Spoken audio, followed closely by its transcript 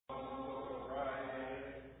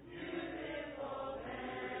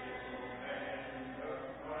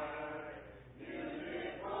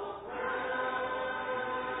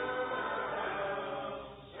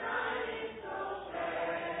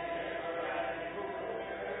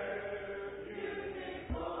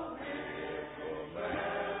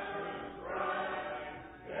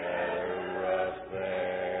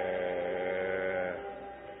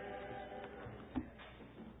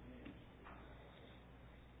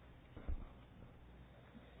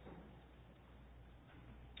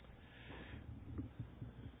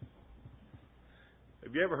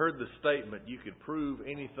Have you ever heard the statement, you can prove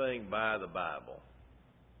anything by the Bible?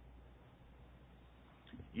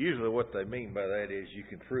 Usually what they mean by that is you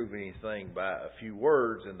can prove anything by a few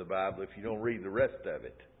words in the Bible if you don't read the rest of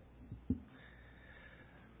it.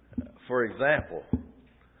 For example,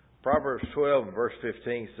 Proverbs 12 and verse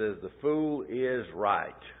 15 says, the fool is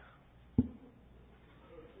right.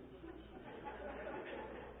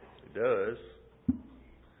 It does.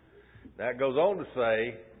 Now it goes on to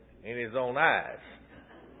say, in his own eyes.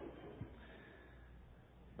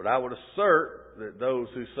 But I would assert that those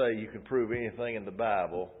who say you can prove anything in the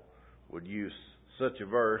Bible would use such a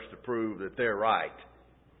verse to prove that they're right.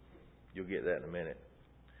 You'll get that in a minute.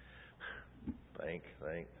 Think.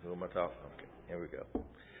 Who am I talking? Okay, here we go.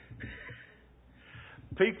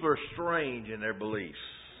 People are strange in their beliefs.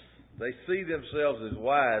 They see themselves as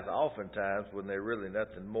wise oftentimes when they're really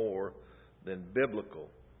nothing more than biblical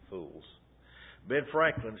fools. Ben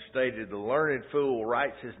Franklin stated, the learned fool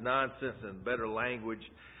writes his nonsense in better language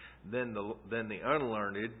than the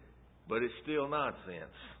unlearned, but it's still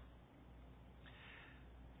nonsense.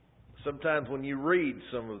 Sometimes when you read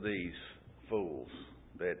some of these fools,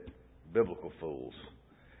 that biblical fools,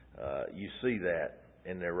 you see that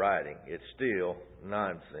in their writing. It's still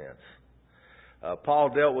nonsense. Paul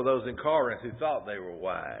dealt with those in Corinth who thought they were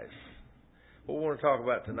wise. What we want to talk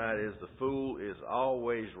about tonight is the fool is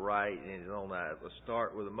always right in his own eyes. Let's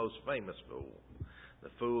start with the most famous fool. The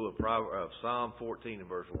fool of Psalm 14 and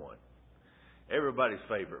verse 1. Everybody's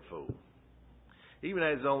favorite fool. Even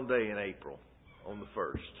had his own day in April, on the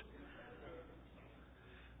 1st.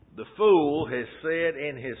 The fool has said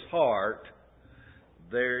in his heart,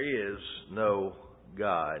 there is no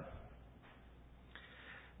God.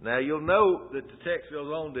 Now you'll note that the text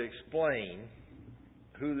goes on to explain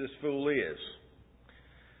who this fool is.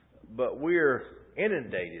 But we're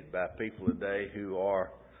inundated by people today who are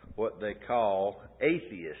what they call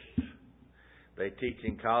atheists. They teach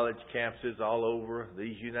in college campuses all over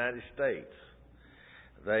these United States.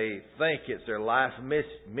 They think it's their life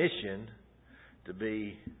mission to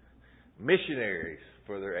be missionaries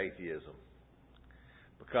for their atheism,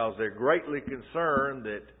 because they're greatly concerned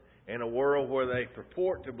that in a world where they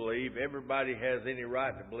purport to believe everybody has any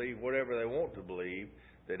right to believe whatever they want to believe,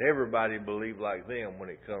 that everybody believe like them when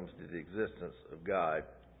it comes to the existence of God.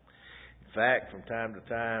 In fact, from time to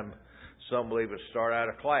time, some believers start out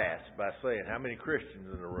a class by saying, how many Christians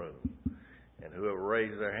in the room? And whoever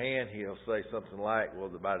raises their hand, he'll say something like, well,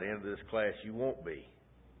 by the end of this class, you won't be.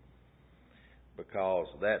 Because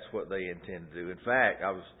that's what they intend to do. In fact,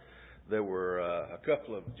 there were a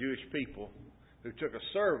couple of Jewish people who took a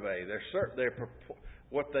survey.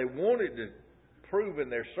 What they wanted to prove in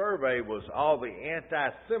their survey was all the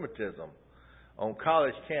anti-Semitism on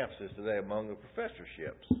college campuses today among the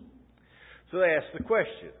professorships. So they asked the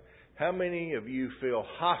question, how many of you feel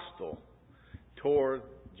hostile toward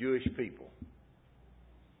Jewish people?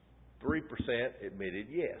 3% admitted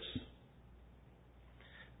yes.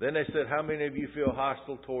 Then they said, how many of you feel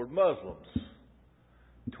hostile toward Muslims?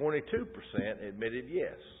 22% admitted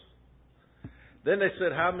yes. Then they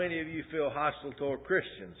said, how many of you feel hostile toward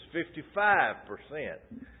Christians? 55%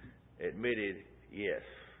 admitted yes.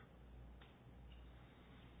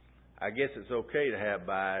 I guess it's okay to have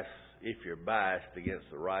bias if you're biased against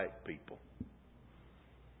the right people.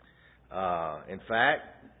 In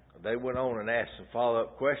fact, they went on and asked some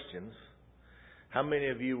follow-up questions. How many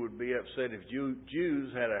of you would be upset if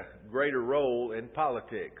Jews had a greater role in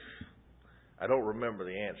politics? I don't remember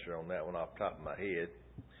the answer on that one off the top of my head.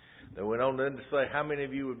 They went on then to say, how many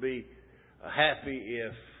of you would be happy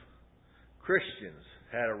if Christians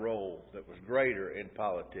had a role that was greater in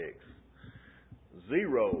politics?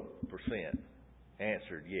 0%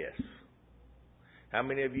 answered yes. How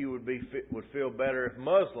many of you would feel better if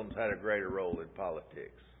Muslims had a greater role in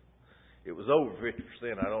politics? It was over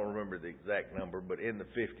 50%. I don't remember the exact number, but in the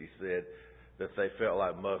 50s said that they felt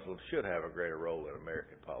like Muslims should have a greater role in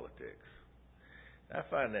American politics. I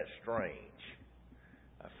find that strange.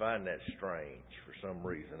 I find that strange for some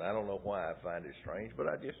reason. I don't know why I find it strange, but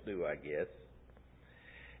I just do, I guess.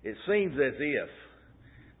 It seems as if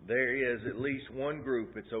there is at least one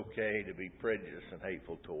group it's okay to be prejudiced and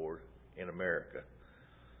hateful toward in America.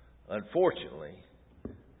 Unfortunately,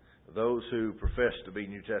 those who profess to be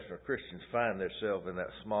New Testament Christians find themselves in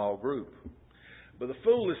that small group. But the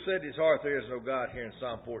fool has said in his heart, there is no God, here in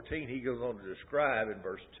Psalm 14. He goes on to describe in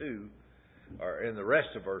verse 2, or in the rest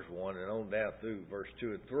of verse 1, and on down through verse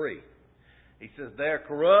 2 and 3. He says, they are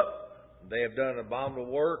corrupt, they have done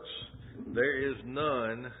abominable works, there is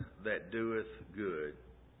none that doeth good.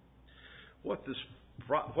 What the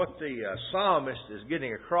psalmist is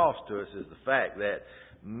getting across to us is the fact that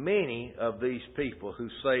many of these people who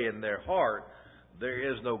say in their heart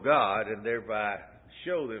there is no God and thereby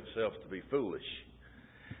show themselves to be foolish.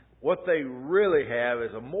 What they really have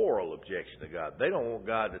is a moral objection to God. They don't want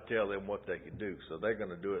God to tell them what they can do, so they're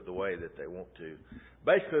going to do it the way that they want to.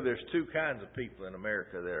 Basically, there's two kinds of people in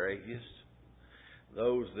America that are atheists.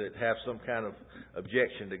 Those that have some kind of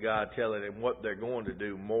objection to God telling them what they're going to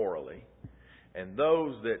do morally. And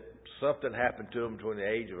those that something happened to them between the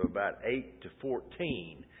age of about 8 to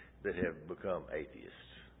 14 that have become atheists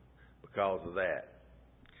because of that.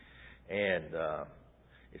 And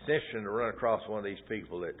it's interesting to run across one of these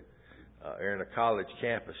people that are in a college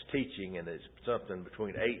campus teaching, and it's something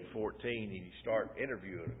between 8 and 14, and you start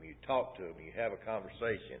interviewing them, you talk to them, you have a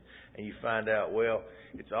conversation, and you find out, well,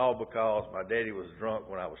 it's all because my daddy was drunk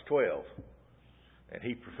when I was 12, and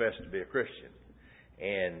he professed to be a Christian.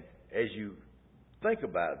 And as you think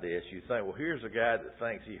about this, you think, well, here's a guy that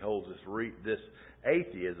thinks he holds this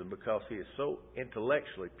atheism because he is so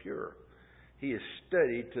intellectually pure. He has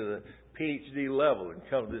studied to the PhD level and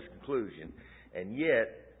come to this conclusion, and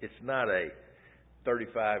yet it's not a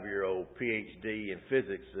 35-year-old PhD in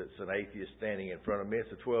physics that's an atheist standing in front of me. It's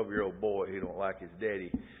a 12-year-old boy who don't like his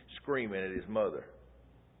daddy screaming at his mother.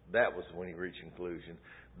 That was when he reached conclusion.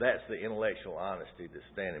 That's the intellectual honesty that's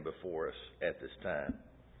standing before us at this time.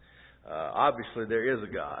 Obviously, there is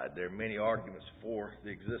a God. There are many arguments for the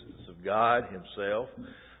existence of God himself.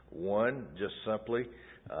 One, just simply,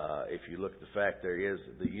 if you look at the fact there is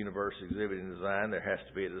the universe exhibiting design, there has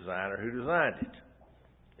to be a designer who designed it.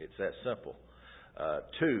 It's that simple.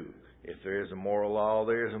 Two, if there is a moral law,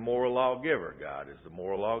 there is a moral lawgiver. God is the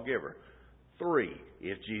moral lawgiver. Three,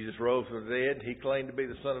 if Jesus rose from the dead, he claimed to be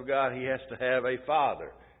the Son of God, he has to have a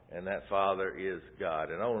Father, and that Father is God.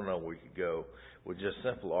 And on and on we could go with just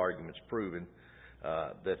simple arguments proving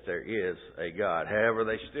that there is a God. However,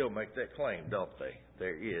 they still make that claim, don't they?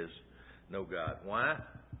 There is no God. Why?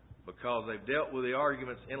 Because they've dealt with the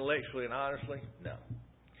arguments intellectually and honestly? No.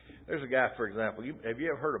 There's a guy, for example, have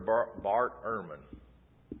you ever heard of Bart Ehrman?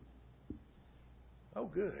 Oh,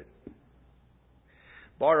 good.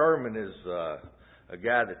 Bart Ehrman is a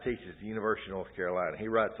guy that teaches at the University of North Carolina. He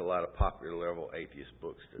writes a lot of popular level atheist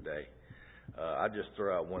books today. I'll just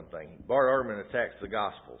throw out one thing. Bart Ehrman attacks the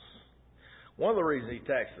Gospels. One of the reasons he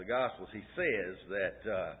attacks the Gospels, he says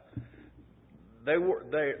that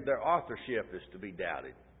their authorship is to be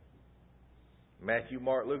doubted. Matthew,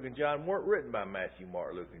 Mark, Luke, and John weren't written by Matthew,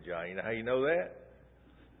 Mark, Luke, and John. You know how you know that?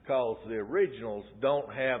 Because the originals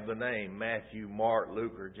don't have the name Matthew, Mark,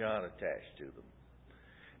 Luke, or John attached to them.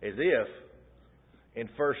 As if, in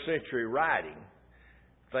first century writing,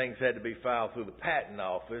 things had to be filed through the patent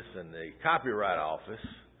office and the copyright office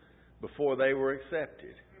before they were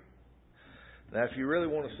accepted. Now, if you really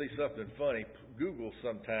want to see something funny, Google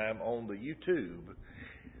sometime on the YouTube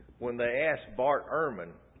when they asked Bart Ehrman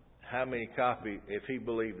how many copies, if he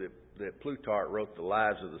believed that Plutarch wrote the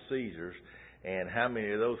Lives of the Caesars, and how many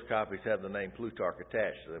of those copies have the name Plutarch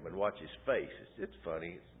attached to them, and watch his face. It's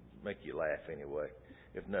funny. It'll make you laugh anyway,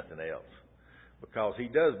 if nothing else. Because he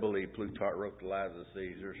does believe Plutarch wrote the Lives of the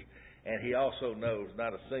Caesars, and he also knows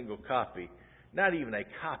not a single copy, not even a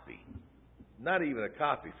copy,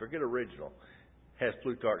 forget original, has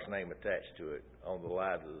Plutarch's name attached to it on the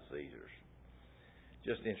Lives of the Caesars.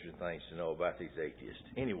 Just interesting things to know about these atheists.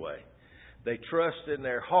 Anyway, they trust in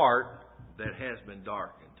their heart that has been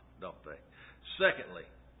darkened, don't they? Secondly,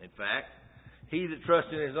 in fact, he that trusts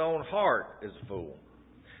in his own heart is a fool.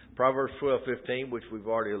 Proverbs 12:15, which we've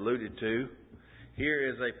already alluded to. Here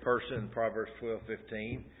is a person in Proverbs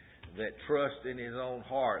 12:15 that trusts in his own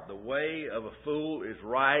heart. The way of a fool is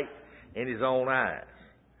right in his own eyes,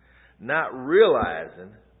 not realizing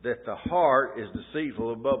that the heart is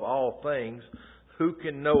deceitful above all things. Who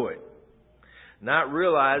can know it? Not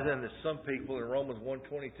realizing that some people in Romans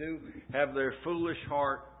 1:22 have their foolish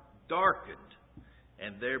heart darkened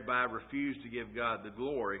and thereby refuse to give God the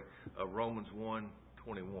glory of Romans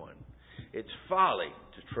 1:21. It's folly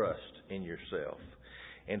to trust in yourself.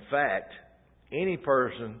 In fact, any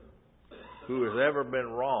person who has ever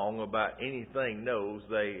been wrong about anything knows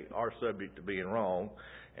they are subject to being wrong,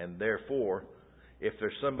 and therefore, if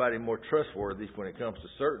there's somebody more trustworthy when it comes to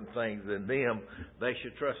certain things than them, they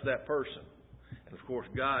should trust that person. And of course,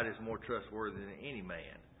 God is more trustworthy than any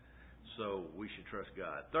man. So we should trust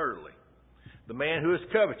God. Thirdly, the man who is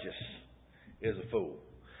covetous is a fool.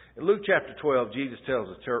 In Luke chapter 12, Jesus tells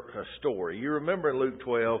a story. You remember in Luke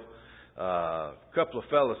 12, a couple of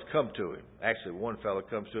fellows come to him. Actually, one fellow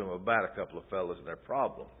comes to him about a couple of fellows and their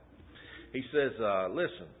problem. He says,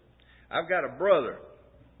 listen, I've got a brother.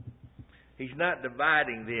 He's not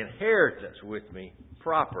dividing the inheritance with me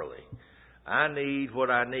properly. I need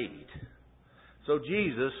what I need. So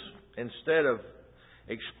Jesus, instead of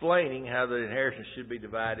explaining how the inheritance should be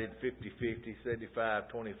divided 50-50,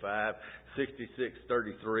 75-25,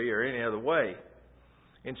 66-33, or any other way,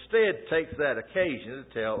 instead takes that occasion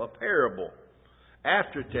to tell a parable.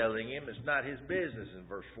 After telling him it's not his business in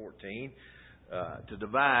verse 14 to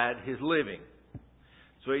divide his living.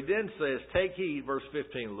 So he then says, take heed, verse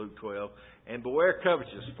 15 of Luke 12, and beware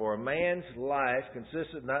covetousness, for a man's life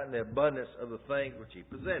consisteth not in the abundance of the things which he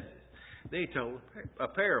possesses. Then he told a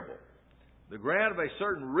parable. The ground of a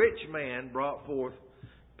certain rich man brought forth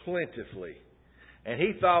plentifully. And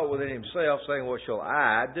he thought within himself, saying, what shall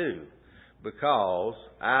I do? Because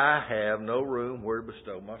I have no room where to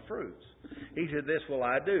bestow my fruits. He said, this will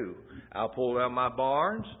I do. I'll pull down my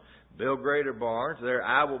barns, build greater barns. There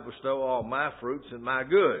I will bestow all my fruits and my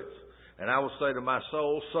goods. And I will say to my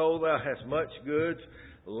soul, soul, thou hast much goods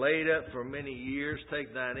laid up for many years.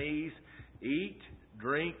 Take thine ease, eat,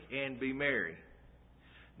 drink, and be merry.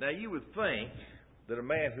 Now you would think that a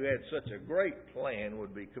man who had such a great plan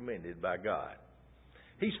would be commended by God.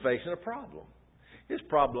 He's facing a problem. His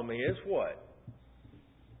problem is what?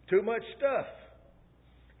 Too much stuff.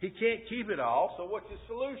 He can't keep it all, so what's his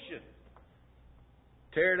solution?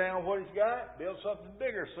 Tear down what he's got, build something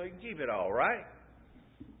bigger so he can keep it all, right?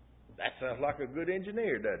 That sounds like a good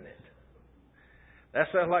engineer, doesn't it? That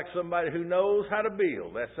sounds like somebody who knows how to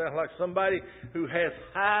build. That sounds like somebody who has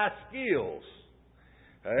high skills.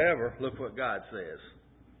 However, look what God says.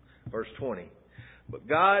 Verse 20. But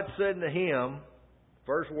God said unto him,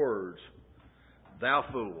 first words, thou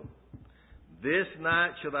fool, this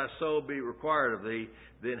night shall thy soul be required of thee.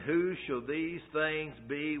 Then who shall these things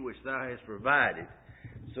be which thou hast provided?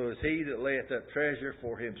 So is he that layeth up treasure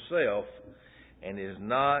for himself and is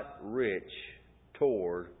not rich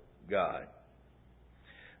toward God.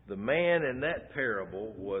 The man in that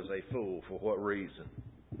parable was a fool. For what reason?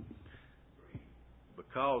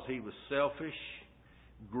 Because he was selfish,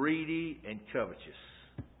 greedy, and covetous.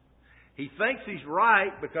 He thinks he's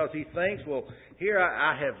right because he thinks, well, here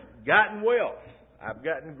I have gotten wealth. I've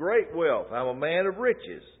gotten great wealth. I'm a man of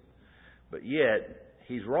riches. But yet,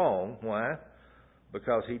 he's wrong. Why?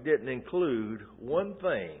 Because he didn't include one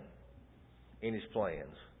thing in his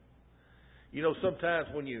plans. You know, sometimes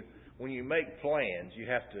when you make plans, you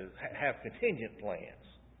have to have contingent plans.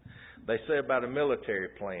 They say about a military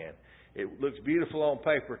plan, it looks beautiful on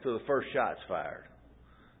paper till the first shot's fired.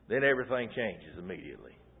 Then everything changes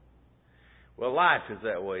immediately. Well, life is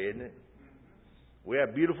that way, isn't it? We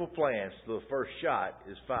have beautiful plans till the first shot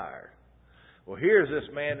is fired. Well, here's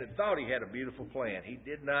this man that thought he had a beautiful plan. He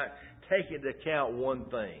did not take into account one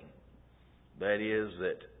thing. That is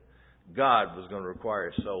that God was going to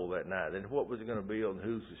require his soul that night. And what was he going to build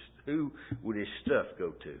and who would his stuff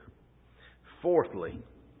go to? Fourthly,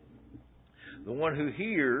 the one who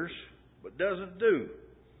hears but doesn't do,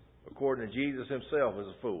 according to Jesus himself, is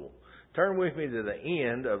a fool. Turn with me to the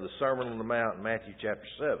end of the Sermon on the Mount in Matthew chapter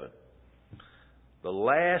 7. The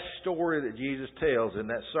last story that Jesus tells in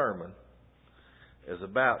that sermon is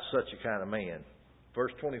about such a kind of man.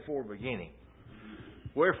 Verse 24 beginning.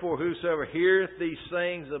 Wherefore whosoever heareth these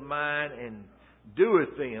sayings of mine and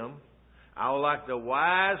doeth them, I will like the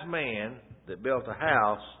wise man that built a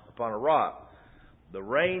house upon a rock. The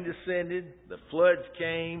rain descended, the floods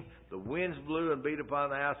came, the winds blew and beat upon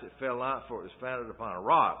the house, it fell not, for it was founded upon a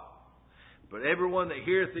rock. But everyone that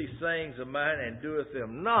heareth these sayings of mine and doeth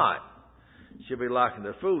them not shall be likened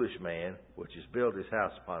to a foolish man, which has built his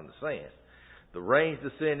house upon the sand. The rains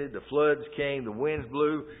descended, the floods came, the winds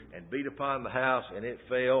blew and beat upon the house, and it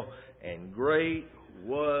fell, and great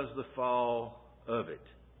was the fall of it.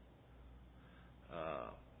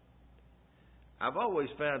 I've always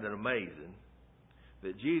found it amazing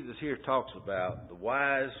that Jesus here talks about the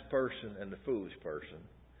wise person and the foolish person.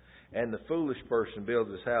 And the foolish person builds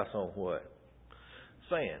his house on what?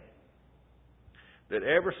 Sand. That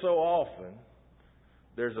ever so often,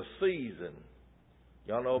 there's a season.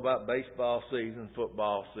 Y'all know about baseball season,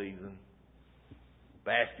 football season,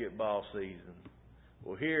 basketball season.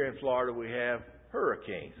 Well, here in Florida we have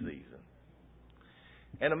hurricane season.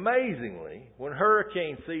 And amazingly, when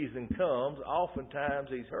hurricane season comes, oftentimes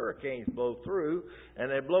these hurricanes blow through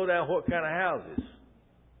and they blow down what kind of houses?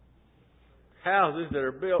 Houses that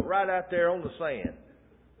are built right out there on the sand.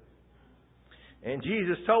 And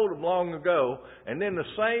Jesus told them long ago, and then the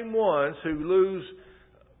same ones who lose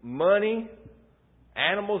money,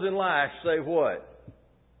 animals, and life say what?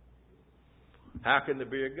 How can there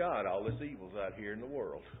be a God? All this evil's out here in the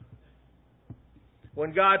world.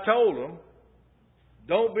 When God told them,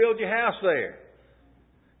 don't build your house there.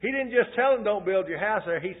 He didn't just tell them don't build your house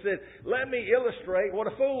there. He said, let me illustrate what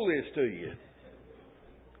a fool is to you.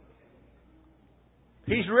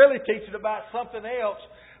 He's really teaching about something else,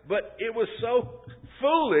 but it was so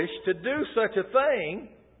foolish to do such a thing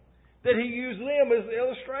that he used them as the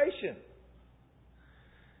illustration.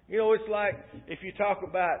 You know, it's like if you talk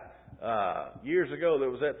about years ago, there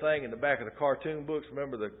was that thing in the back of the cartoon books.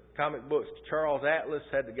 Remember the comic books? Charles Atlas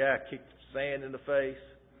had the guy kick sand in the face.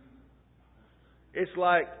 It's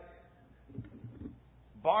like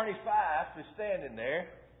Barney Fife is standing there,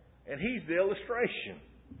 and he's the illustration.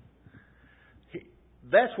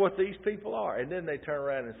 That's what these people are. And then they turn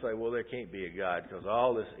around and say, well, there can't be a God because of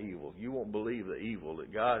all this evil. You won't believe the evil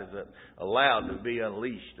that God has allowed to be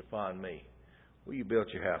unleashed upon me. Well, you built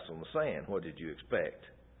your house on the sand. What did you expect?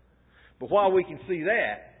 But while we can see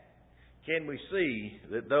that, can we see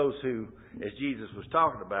that those who, as Jesus was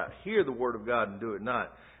talking about, hear the word of God and do it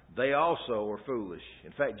not, they also are foolish.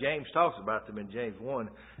 In fact, James talks about them in James 1,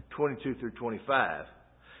 22 through 25.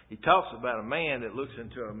 He talks about a man that looks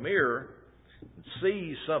into a mirror and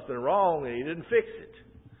sees something wrong and he didn't fix it.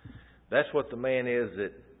 That's what the man is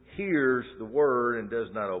that hears the word and does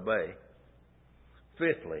not obey.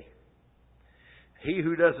 Fifthly, he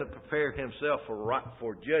who doesn't prepare himself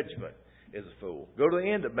for judgment is a fool. Go to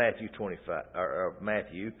the end of Matthew 25,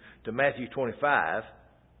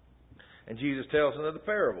 and Jesus tells another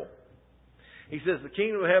parable. He says, the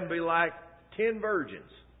kingdom of heaven will be like 10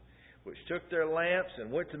 virgins, which took their lamps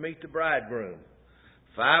and went to meet the bridegroom.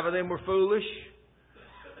 5 of them were foolish,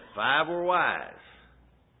 5 were wise.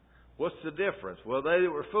 What's the difference? Well, they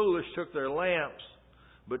that were foolish took their lamps,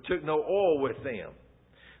 but took no oil with them.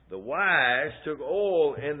 The wise took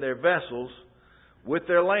oil in their vessels with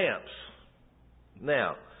their lamps.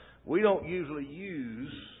 Now, we don't usually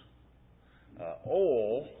use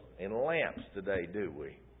oil in lamps today, do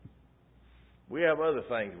we? We have other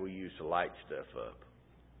things we use to light stuff up.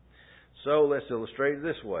 So let's illustrate it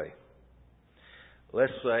this way.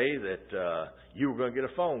 Let's say that you were going to get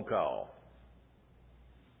a phone call.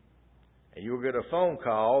 And you were going to get a phone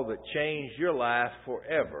call that changed your life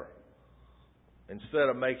forever. Instead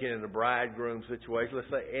of making it a bridegroom situation, let's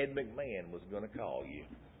say Ed McMahon was going to call you.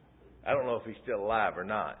 I don't know if he's still alive or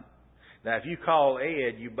not. Now, if you call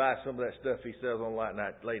Ed, you buy some of that stuff he sells on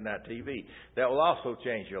late night TV. That will also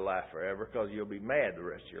change your life forever because you'll be mad the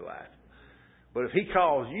rest of your life. But if he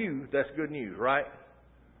calls you, that's good news, right?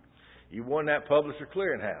 You won that Publisher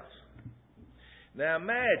Clearinghouse. Now,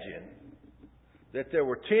 imagine that there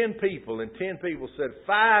were 10 people, and 10 people said,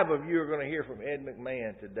 5 of you are going to hear from Ed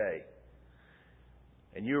McMahon today.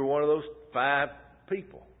 And you were one of those 5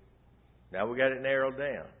 people. Now we got it narrowed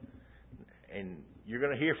down. And you're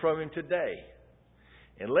going to hear from him today.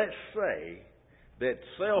 And let's say that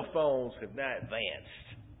cell phones have now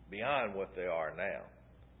advanced beyond what they are now.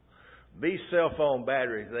 These cell phone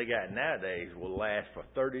batteries they got nowadays will last for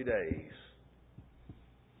 30 days.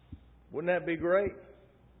 Wouldn't that be great?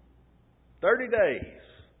 30 days.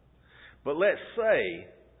 But let's say,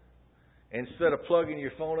 instead of plugging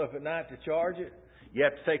your phone up at night to charge it, you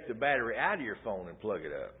have to take the battery out of your phone and plug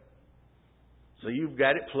it up. So you've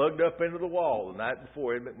got it plugged up into the wall the night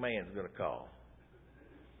before Ed McMahon's going to call.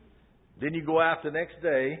 Then you go out the next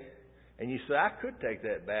day and you say, I could take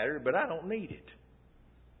that battery, but I don't need it.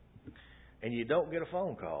 And you don't get a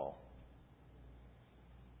phone call.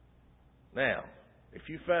 Now, if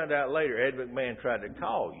you found out later Ed McMahon tried to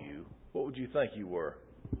call you, what would you think you were?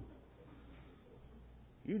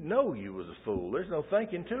 You'd know you was a fool. There's no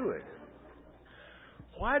thinking to it.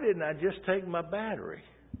 Why didn't I just take my battery?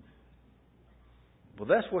 Well,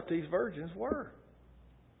 that's what these virgins were.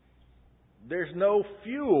 There's no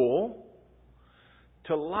fuel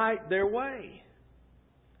to light their way.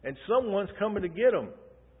 And someone's coming to get them.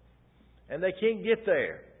 And they can't get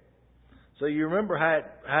there. So you remember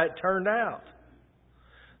how it turned out.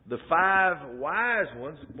 The 5 wise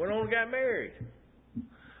ones went on and got married.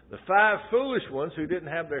 The 5 foolish ones who didn't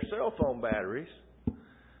have their cell phone batteries,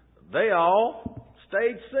 they all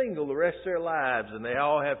stayed single the rest of their lives, and they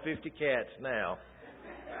all have 50 cats now.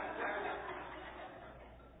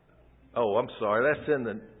 Oh, I'm sorry.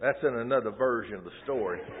 That's in another version of the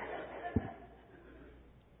story.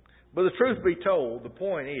 But the truth be told, the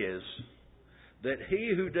point is that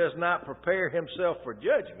he who does not prepare himself for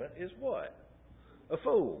judgment is what? A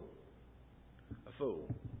fool. A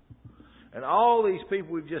fool. And all these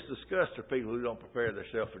people we've just discussed are people who don't prepare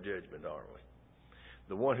themselves for judgment, aren't we?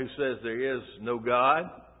 The one who says there is no God,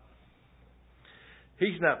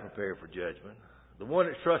 he's not prepared for judgment. The one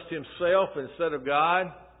that trusts himself instead of God,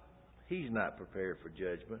 he's not prepared for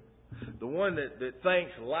judgment. The one that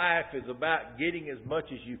thinks life is about getting as much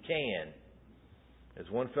as you can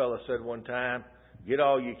As one fellow said one time, get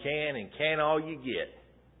all you can all you get.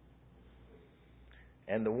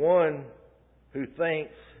 And the one who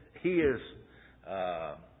thinks he is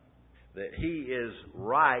that he is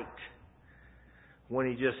right when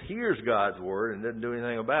he just hears God's word and doesn't do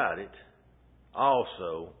anything about it,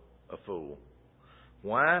 also a fool.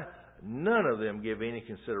 Why? None of them give any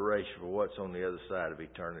consideration for what's on the other side of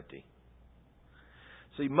eternity.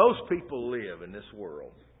 See, most people live in this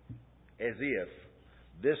world as if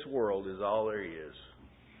this world is all there is.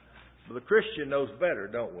 But the Christian knows better,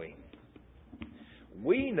 don't we?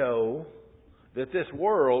 We know that this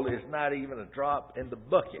world is not even a drop in the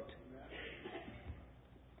bucket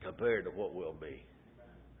compared to what will be.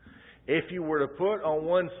 If you were to put on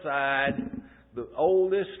one side the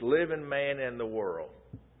oldest living man in the world,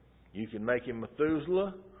 you can make him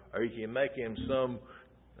Methuselah, or you can make him some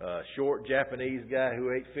short Japanese guy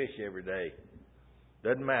who ate fish every day.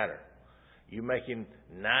 Doesn't matter. You make him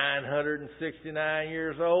 969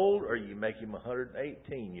 years old, or you make him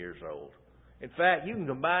 118 years old. In fact, you can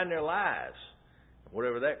combine their lives,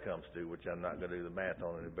 whatever that comes to, which I'm not going to do the math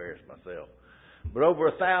on and embarrass myself. But over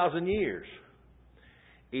 1,000 years,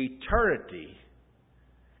 eternity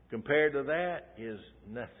compared to that is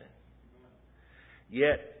nothing.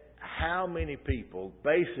 Yet, how many people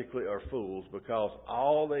basically are fools because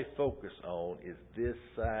all they focus on is this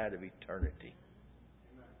side of eternity?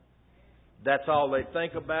 That's all they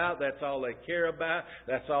think about. That's all they care about.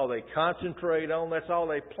 That's all they concentrate on. That's all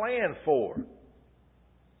they plan for.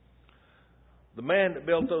 The man that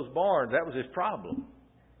built those barns, that was his problem.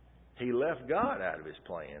 He left God out of his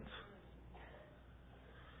plans.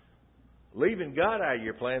 Leaving God out of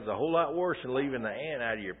your plans is a whole lot worse than leaving the ant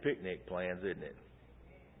out of your picnic plans, isn't it?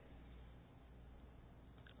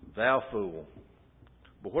 Thou fool.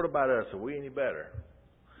 But what about us? Are we any better?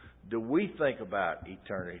 Do we think about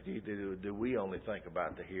eternity? Do we only think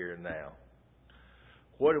about the here and now?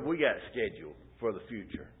 What have we got scheduled for the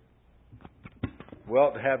future? We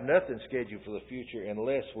ought to have nothing scheduled for the future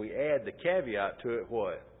unless we add the caveat to it,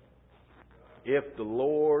 what? If the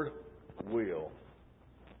Lord will.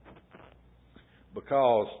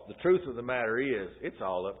 Because the truth of the matter is, it's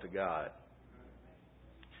all up to God.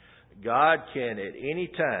 God can at any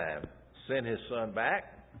time send His Son back.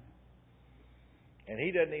 And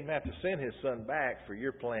He doesn't even have to send His Son back for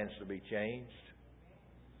your plans to be changed.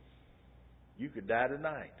 You could die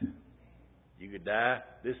tonight. You could die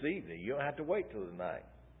this evening. You don't have to wait till the night.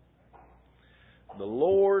 The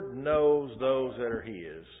Lord knows those that are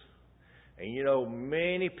His. And you know,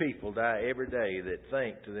 many people die every day that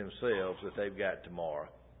think to themselves that they've got tomorrow.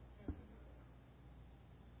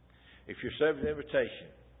 If you're subject to invitation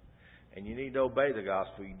and you need to obey the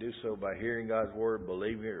gospel, you do so by hearing God's word,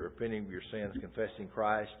 believing it, repenting of your sins, confessing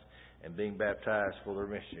Christ, and being baptized for the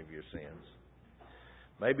remission of your sins.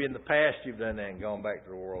 Maybe in the past you've done that and gone back to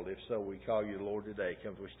the world. If so, we call you the Lord today.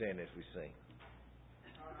 Come as we stand as we sing.